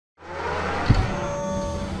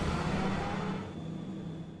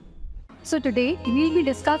So today we will be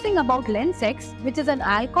discussing about LenSx, which is an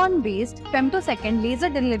Alcon-based femtosecond laser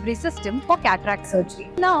delivery system for cataract surgery.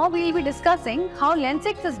 Now we will be discussing how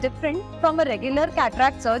LenSx is different from a regular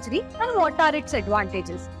cataract surgery and what are its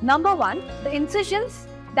advantages. Number one, the incisions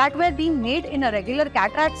that were being made in a regular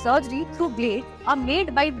cataract surgery through blade are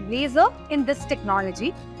made by laser in this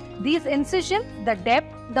technology. These incisions, the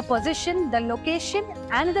depth, the position, the location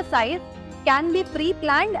and the size can be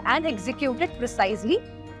pre-planned and executed precisely.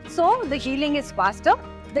 So the healing is faster,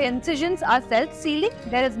 the incisions are self-sealing,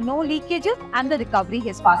 there is no leakages and the recovery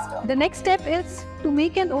is faster. The next step is to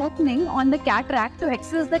make an opening on the cataract to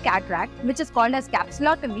access the cataract, which is called as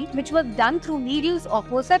capsulotomy, which was done through needles or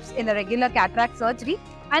forceps in a regular cataract surgery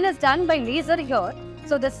and is done by laser here.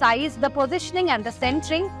 So the size, the positioning and the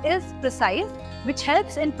centering is precise, which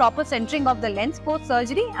helps in proper centering of the lens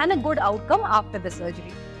post-surgery and a good outcome after the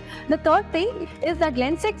surgery. The third thing is that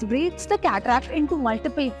LenSx breaks the cataract into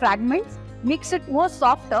multiple fragments, makes it more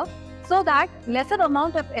softer so that lesser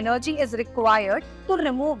amount of energy is required to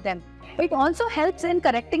remove them. It also helps in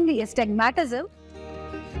correcting the astigmatism